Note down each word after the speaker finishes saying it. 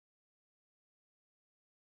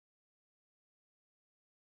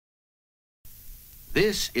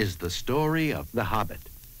This is the story of the Hobbit.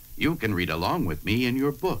 You can read along with me in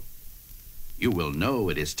your book. You will know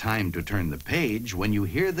it is time to turn the page when you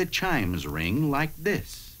hear the chimes ring like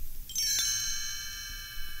this.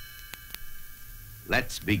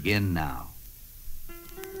 Let's begin now.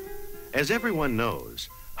 As everyone knows,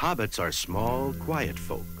 hobbits are small, quiet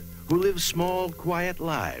folk who live small, quiet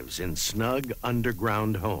lives in snug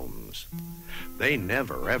underground homes. They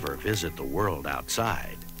never, ever visit the world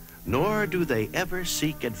outside, nor do they ever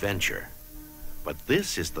seek adventure. But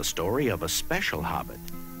this is the story of a special hobbit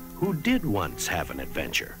who did once have an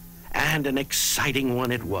adventure, and an exciting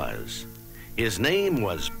one it was. His name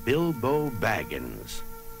was Bilbo Baggins.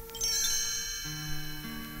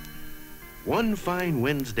 One fine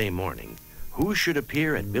Wednesday morning, who should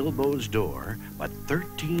appear at Bilbo's door but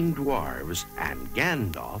 13 dwarves and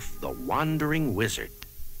Gandalf, the wandering wizard.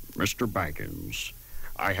 Mr. Baggins,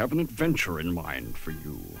 I have an adventure in mind for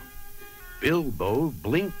you. Bilbo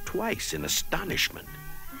blinked twice in astonishment.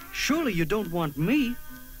 Surely you don't want me?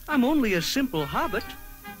 I'm only a simple hobbit.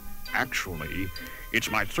 Actually,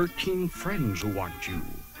 it's my 13 friends who want you.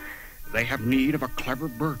 They have need of a clever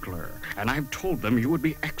burglar, and I've told them you would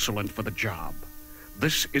be excellent for the job.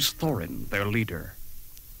 This is Thorin, their leader.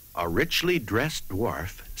 A richly dressed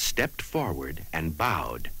dwarf stepped forward and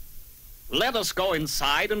bowed. Let us go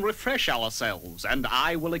inside and refresh ourselves, and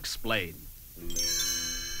I will explain.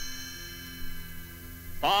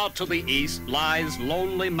 Far to the east lies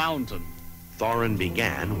Lonely Mountain. Thorin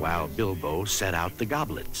began while Bilbo set out the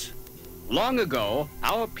goblets. Long ago,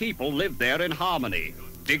 our people lived there in harmony,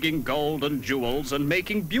 digging gold and jewels and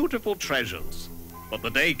making beautiful treasures. But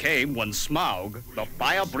the day came when Smaug, the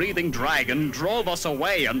fire-breathing dragon, drove us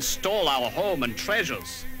away and stole our home and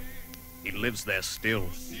treasures. He lives there still.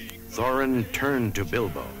 Thorin turned to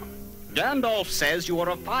Bilbo. Gandalf says you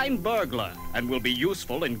are a fine burglar and will be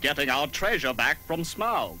useful in getting our treasure back from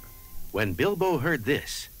Smaug. When Bilbo heard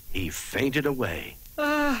this, he fainted away.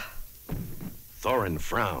 Thorin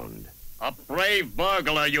frowned. A brave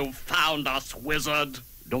burglar you found us, wizard.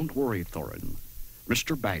 Don't worry, Thorin.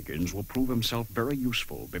 Mr. Baggins will prove himself very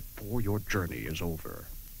useful before your journey is over.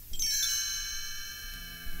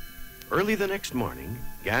 Early the next morning,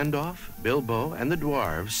 Gandalf, Bilbo, and the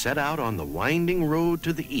dwarves set out on the winding road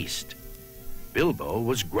to the east. Bilbo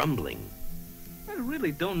was grumbling. I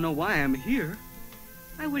really don't know why I'm here.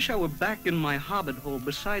 I wish I were back in my hobbit hole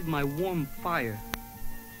beside my warm fire.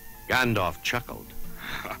 Gandalf chuckled.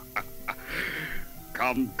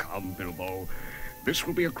 Come, Bilbo. This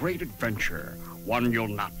will be a great adventure, one you'll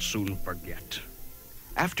not soon forget.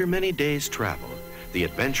 After many days' travel, the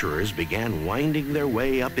adventurers began winding their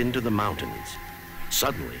way up into the mountains.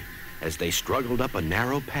 Suddenly, as they struggled up a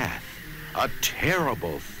narrow path, a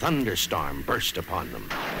terrible thunderstorm burst upon them.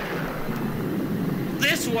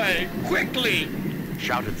 This way, quickly!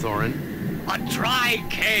 Shouted Thorin. A dry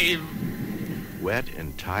cave! Wet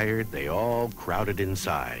and tired, they all crowded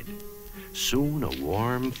inside. Soon a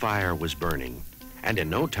warm fire was burning, and in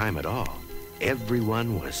no time at all,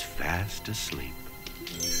 everyone was fast asleep.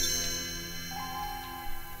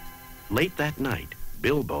 Late that night,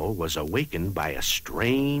 Bilbo was awakened by a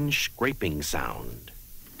strange scraping sound.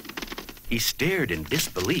 He stared in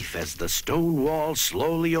disbelief as the stone wall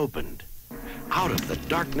slowly opened. Out of the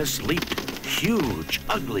darkness leaped huge,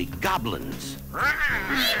 ugly goblins.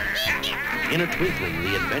 In a twinkling,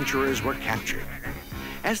 the adventurers were captured.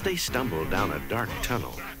 As they stumbled down a dark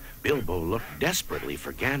tunnel, Bilbo looked desperately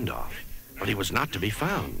for Gandalf, but he was not to be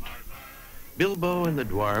found. Bilbo and the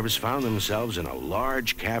dwarves found themselves in a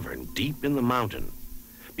large cavern deep in the mountain.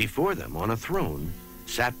 Before them, on a throne,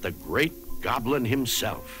 sat the great goblin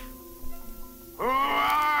himself. Who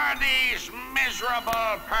are these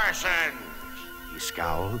miserable persons? He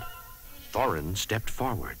scowled. Thorin stepped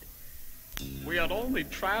forward. We are only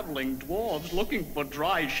traveling dwarves looking for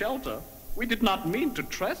dry shelter. We did not mean to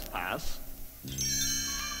trespass.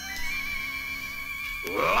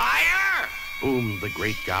 Liar! Boomed the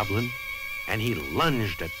great goblin, and he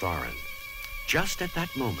lunged at Thorin. Just at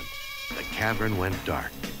that moment, the cavern went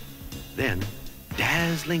dark. Then,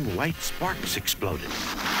 dazzling white sparks exploded.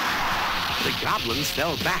 The goblins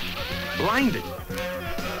fell back, blinded.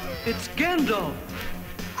 It's Gandalf!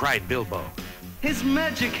 Cried Bilbo. His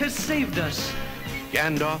magic has saved us.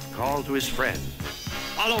 Gandalf called to his friend.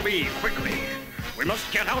 Follow me, quickly. We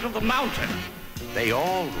must get out of the mountain. They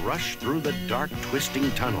all rushed through the dark, twisting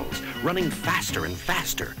tunnels, running faster and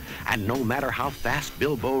faster. And no matter how fast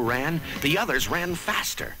Bilbo ran, the others ran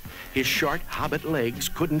faster. His short hobbit legs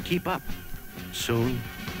couldn't keep up. Soon,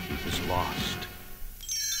 he was lost.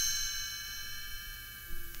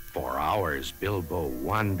 For hours, Bilbo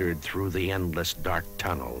wandered through the endless dark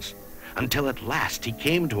tunnels. until at last he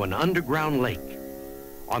came to an underground lake.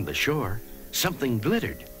 On the shore, something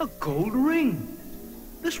glittered. A gold ring.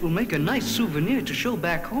 This will make a nice souvenir to show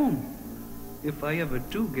back home. If I ever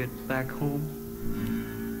do get back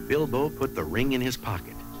home. Bilbo put the ring in his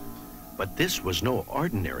pocket. But this was no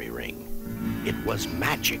ordinary ring. It was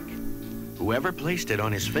magic. Whoever placed it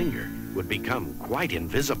on his finger would become quite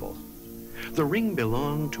invisible. The ring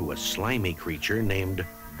belonged to a slimy creature named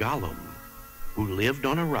Gollum, who lived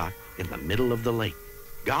on a rock in the middle of the lake.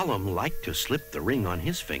 Gollum liked to slip the ring on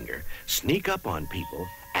his finger, sneak up on people,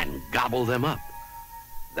 and gobble them up.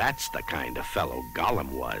 That's the kind of fellow Gollum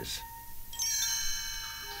was.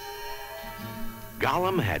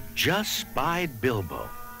 Gollum had just spied Bilbo.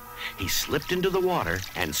 He slipped into the water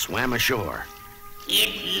and swam ashore.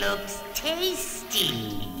 It looks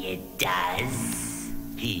tasty, it does.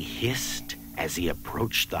 He hissed as he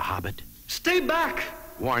approached the Hobbit. Stay back!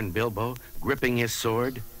 Warned Bilbo, gripping his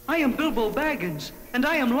sword. I am Bilbo Baggins, and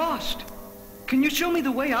I am lost. Can you show me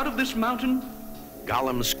the way out of this mountain?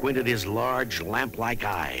 Gollum squinted his large, lamp-like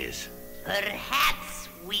eyes. Perhaps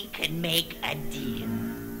we can make a deal.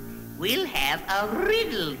 We'll have a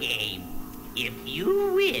riddle game. If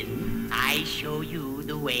you win, I show you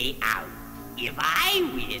the way out. If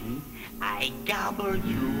I win, I gobble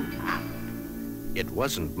you up. It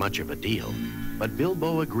wasn't much of a deal, but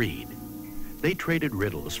Bilbo agreed. They traded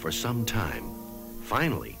riddles for some time.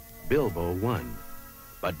 Finally, Bilbo won.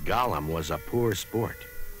 But Gollum was a poor sport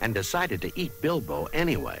and decided to eat Bilbo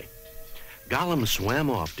anyway. Gollum swam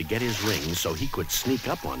off to get his ring so he could sneak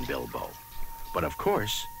up on Bilbo. But of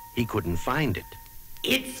course, he couldn't find it.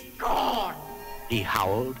 It's gone! He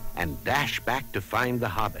howled and dashed back to find the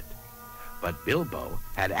Hobbit. But Bilbo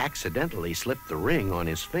had accidentally slipped the ring on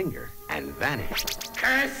his finger and vanished.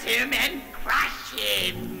 Curse him and crush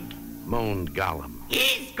him! Moaned Gollum.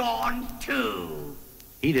 He's gone too!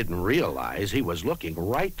 He didn't realize he was looking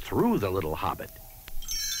right through the little Hobbit.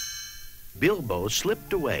 Bilbo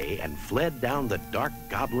slipped away and fled down the dark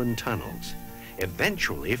goblin tunnels,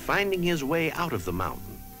 eventually finding his way out of the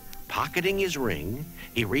mountain. Pocketing his ring,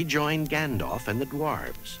 he rejoined Gandalf and the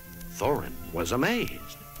dwarves. Thorin was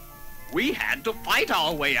amazed. We had to fight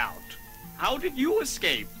our way out. How did you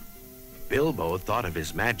escape? Bilbo thought of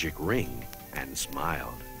his magic ring and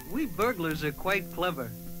smiled. We burglars are quite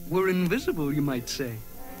clever. We're invisible, you might say.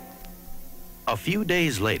 A few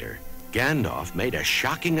days later, Gandalf made a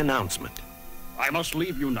shocking announcement. I must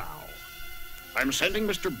leave you now. I'm sending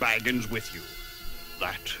Mr. Baggins with you.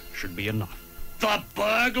 That should be enough. The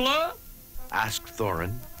burglar? Asked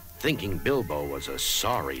Thorin, thinking Bilbo was a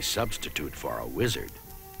sorry substitute for a wizard.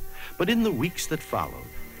 But in the weeks that followed,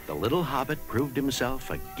 the little hobbit proved himself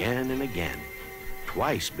again and again.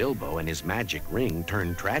 Twice Bilbo and his magic ring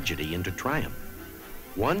turned tragedy into triumph.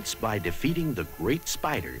 Once by defeating the great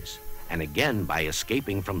spiders, and again by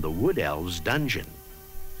escaping from the wood elves' dungeon.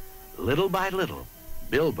 Little by little,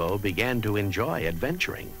 Bilbo began to enjoy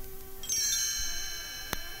adventuring.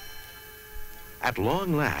 At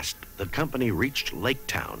long last, the company reached Lake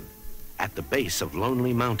Town, at the base of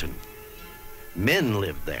Lonely Mountain. Men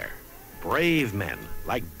lived there, brave men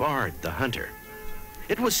like Bard the Hunter.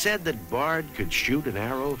 It was said that Bard could shoot an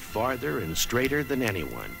arrow farther and straighter than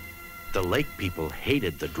anyone. The lake people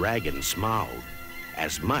hated the dragon Smaug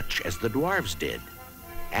as much as the dwarves did,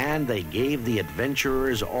 and they gave the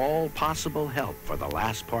adventurers all possible help for the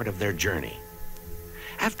last part of their journey.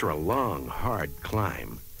 After a long, hard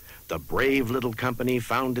climb, the brave little company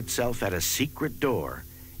found itself at a secret door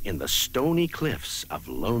in the stony cliffs of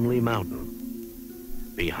Lonely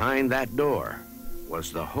Mountain. Behind that door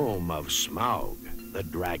was the home of Smaug, the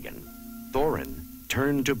dragon. Thorin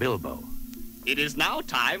turned to Bilbo. It is now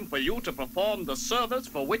time for you to perform the service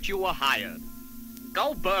for which you were hired.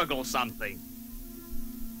 Go burgle something.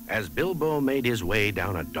 As Bilbo made his way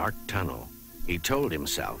down a dark tunnel, he told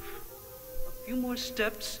himself, A few more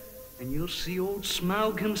steps, and you'll see old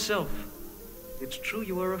Smaug himself. It's true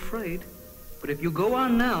you are afraid, but if you go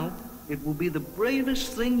on now, it will be the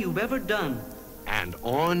bravest thing you've ever done. And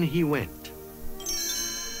on he went.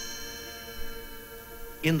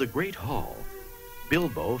 In the great hall,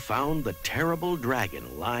 Bilbo found the terrible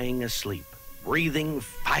dragon lying asleep, breathing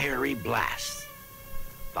fiery blasts.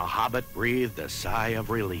 The hobbit breathed a sigh of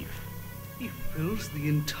relief. He fills the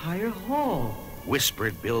entire hall,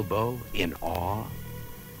 Whispered Bilbo in awe.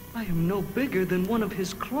 I am no bigger than one of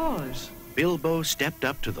his claws. Bilbo stepped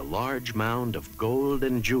up to the large mound of gold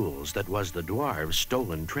and jewels that was the dwarves'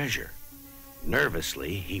 stolen treasure.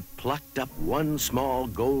 Nervously, he plucked up one small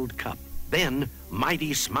gold cup. Then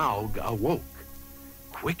mighty Smaug awoke.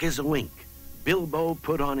 Quick as a wink, Bilbo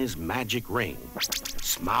put on his magic ring.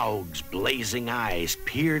 Smaug's blazing eyes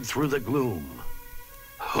peered through the gloom.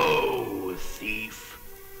 Ho, thief.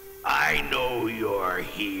 I know you're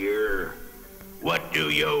here. What do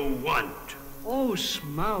you want? Oh,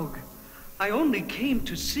 Smaug, I only came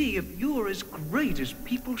to see if you're as great as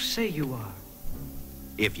people say you are.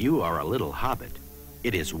 If you are a little hobbit,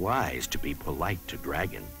 it is wise to be polite to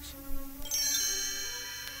dragons.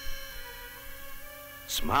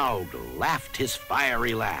 Smaug laughed his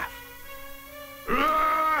fiery laugh.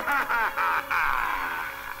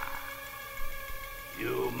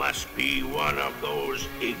 You must be one of those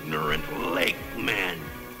ignorant lake men.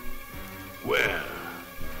 Well,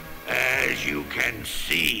 as you can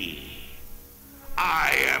see,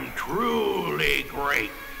 I am truly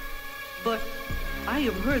great. But I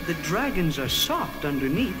have heard the dragons are soft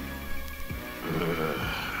underneath.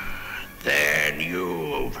 Then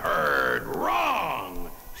you've heard wrong,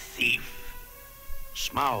 thief.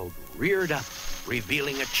 Smaug reared up,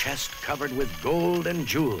 revealing a chest covered with gold and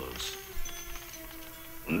jewels.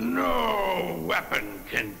 No weapon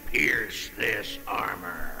can pierce this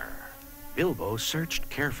armor. Bilbo searched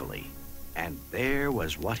carefully, and there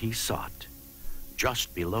was what he sought.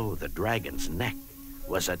 Just below the dragon's neck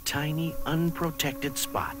was a tiny, unprotected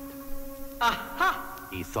spot. Aha!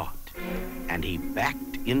 He thought, and he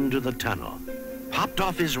backed into the tunnel, popped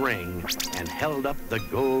off his ring, and held up the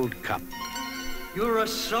gold cup. You're a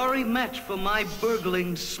sorry match for my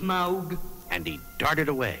burgling, Smaug. And he darted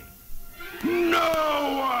away.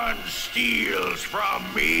 No one steals from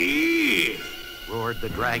me! Roared the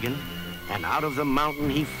dragon, and out of the mountain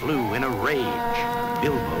he flew in a rage.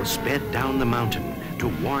 Bilbo sped down the mountain to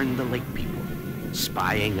warn the lake people.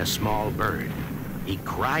 Spying a small bird, he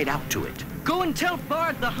cried out to it. Go and tell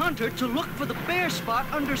Bard the Hunter to look for the bare spot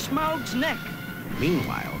under Smaug's neck.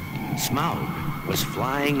 Meanwhile, Smaug was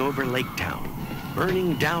flying over Lake Town,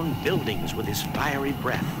 burning down buildings with his fiery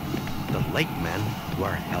breath. The lakemen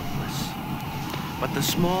were helpless. But the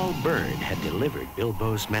small bird had delivered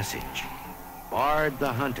Bilbo's message. Bard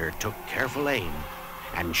the Hunter took careful aim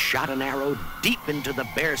and shot an arrow deep into the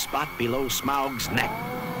bare spot below Smaug's neck.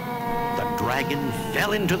 The dragon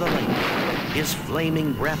fell into the lake, his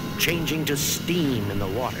flaming breath changing to steam in the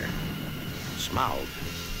water. Smaug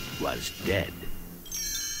was dead.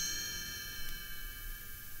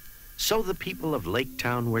 So the people of Lake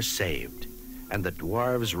Town were saved, and the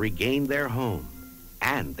dwarves regained their home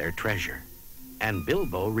and their treasure. And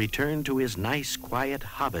Bilbo returned to his nice, quiet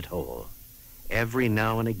hobbit hole. Every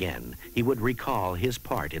now and again, he would recall his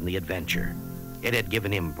part in the adventure. It had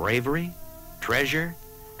given him bravery, treasure,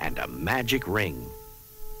 and a magic ring.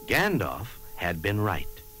 Gandalf had been right.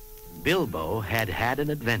 Bilbo had had an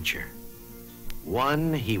adventure,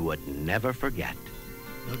 one he would never forget.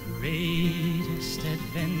 The greatest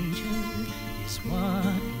adventure is what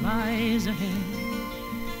lies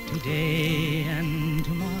ahead. Today and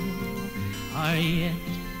tomorrow are yet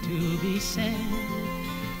to be said.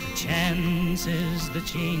 The chances, the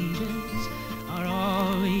changes are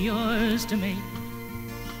all yours to make.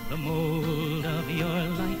 The mold of your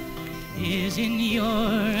life is in your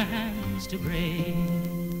hands to break.